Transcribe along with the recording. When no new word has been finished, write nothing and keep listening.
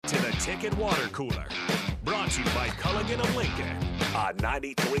Ticket Water Cooler. Brought to you by Culligan of Lincoln on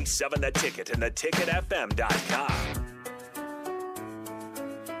 93.7 The Ticket and theticketfm.com.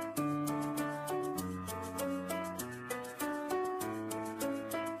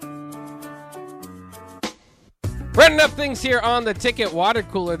 Running up things here on the Ticket Water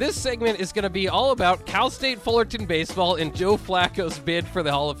Cooler. This segment is going to be all about Cal State Fullerton baseball and Joe Flacco's bid for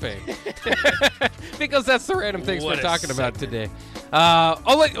the Hall of Fame. Because that's the random things we're talking about today.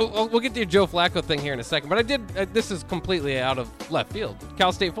 We'll get to your Joe Flacco thing here in a second, but I did. This is completely out of left field.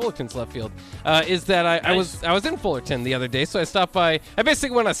 Cal State Fullerton's left field. Is that I was in Fullerton the other day, so I stopped by. I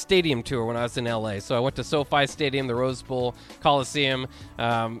basically went on a stadium tour when I was in LA. So I went to SoFi Stadium, the Rose Bowl, Coliseum.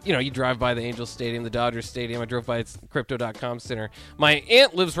 You drive by the Angels Stadium, the Dodgers Stadium. I drove by Crypto.com Center. My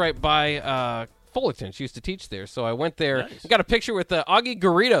aunt lives right by Fullerton. She used to teach there, so I went there. Nice. Got a picture with the Augie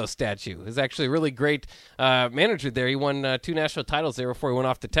Garrido statue. He's actually a really great manager there. He won 2 national titles there before he went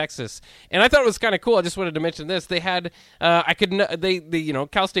off to Texas, and I thought it was kind of cool. I just wanted to mention this. They had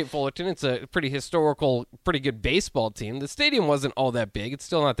Cal State Fullerton. It's a pretty historical, pretty good baseball team. The stadium wasn't all that big. It's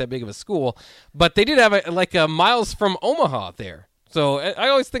still not that big of a school, but they did have a Miles from Omaha there. So I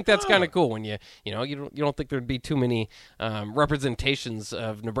always think that's kind of cool when you don't think there'd be too many representations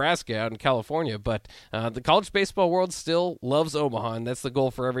of Nebraska out in California, but the college baseball world still loves Omaha, and that's the goal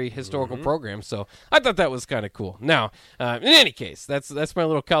for every historical program. So I thought that was kind of cool. Now, in any case, that's my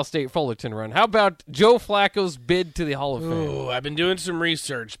little Cal State Fullerton run. How about Joe Flacco's bid to the Hall of Fame? Ooh, I've been doing some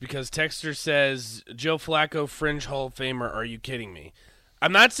research because Texter says Joe Flacco fringe Hall of Famer. Are you kidding me?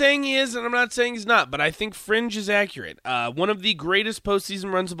 I'm not saying he is, and I'm not saying he's not, but I think fringe is accurate. One of the greatest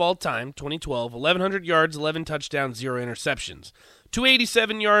postseason runs of all time, 2012, 1,100 yards, 11 touchdowns, 0 interceptions.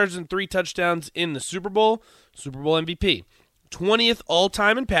 287 yards and 3 touchdowns in the Super Bowl MVP. 20th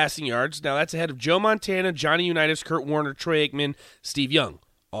all-time in passing yards. Now that's ahead of Joe Montana, Johnny Unitas, Kurt Warner, Troy Aikman, Steve Young,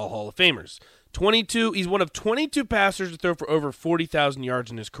 all Hall of Famers. He's one of 22 passers to throw for over 40,000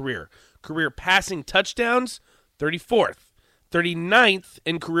 yards in his career. Career passing touchdowns, 34th. 39th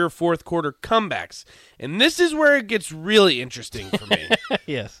in career fourth quarter comebacks. And this is where it gets really interesting for me.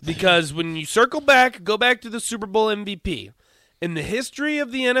 Yes. Because when you go back to the Super Bowl MVP. In the history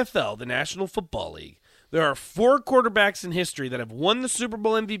of the NFL, the National Football League, there are 4 quarterbacks in history that have won the Super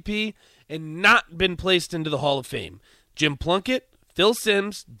Bowl MVP and not been placed into the Hall of Fame. Jim Plunkett, Phil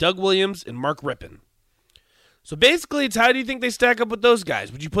Simms, Doug Williams, and Mark Rippon. So basically, it's how do you think they stack up with those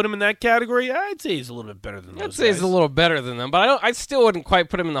guys? Would you put him in that category? I'd say he's a little bit better than those guys. I'd say he's a little better than them, but I still wouldn't quite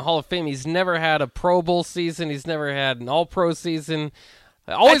put him in the Hall of Fame. He's never had a Pro Bowl season. He's never had an All-Pro season.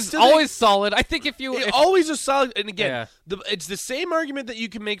 Always solid. I think always a solid. And again, it's the same argument that you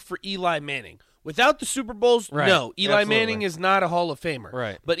can make for Eli Manning. Without the Super Bowls, no, Eli Manning is not a Hall of Famer.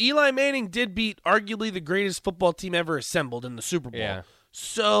 Right. But Eli Manning did beat arguably the greatest football team ever assembled in the Super Bowl. Yeah.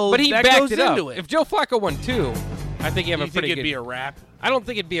 So but he that backed goes it up. into it. If Joe Flacco won 2, I think he'd have a pretty good. It'd be a wrap? I don't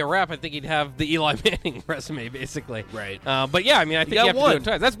think it'd be a wrap. I think he'd have the Eli Manning resume, basically. Right. But yeah, I mean, I think you have to do it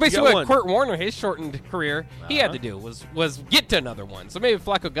twice. That's basically what Kurt Warner, his shortened career, he had to do was get to another one. So maybe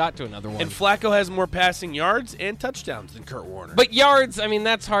Flacco got to another one. And Flacco has more passing yards and touchdowns than Kurt Warner. But yards, I mean,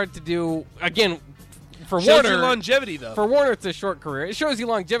 that's hard to do. Again, for shows Warner, your longevity though. For Warner, it's a short career. It shows you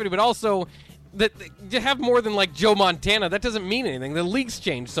longevity, but also that to have more than like Joe Montana, that doesn't mean anything. The league's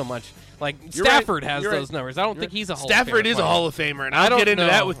changed so much. Like Stafford has those numbers. I don't think he's a Hall of Famer. Stafford is a Hall of Famer, and I'll get into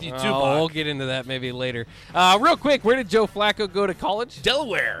that with you too, Bach. We'll get into that maybe later. Real quick, where did Joe Flacco go to college?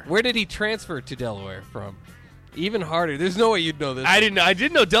 Delaware. Where did he transfer to Delaware from? Even harder. There's no way you'd know this. I didn't know. I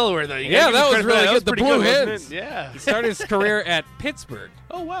did know Delaware though. Yeah, that was really good. The Blue Hens. Yeah. He started his career at Pittsburgh.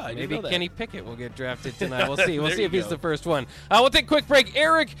 Oh wow! I Maybe didn't know that. Kenny Pickett will get drafted tonight. We'll see. We'll see if he's the first one. We'll take a quick break.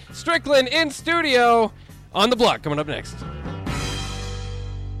 Eric Strickland in studio on the block coming up next.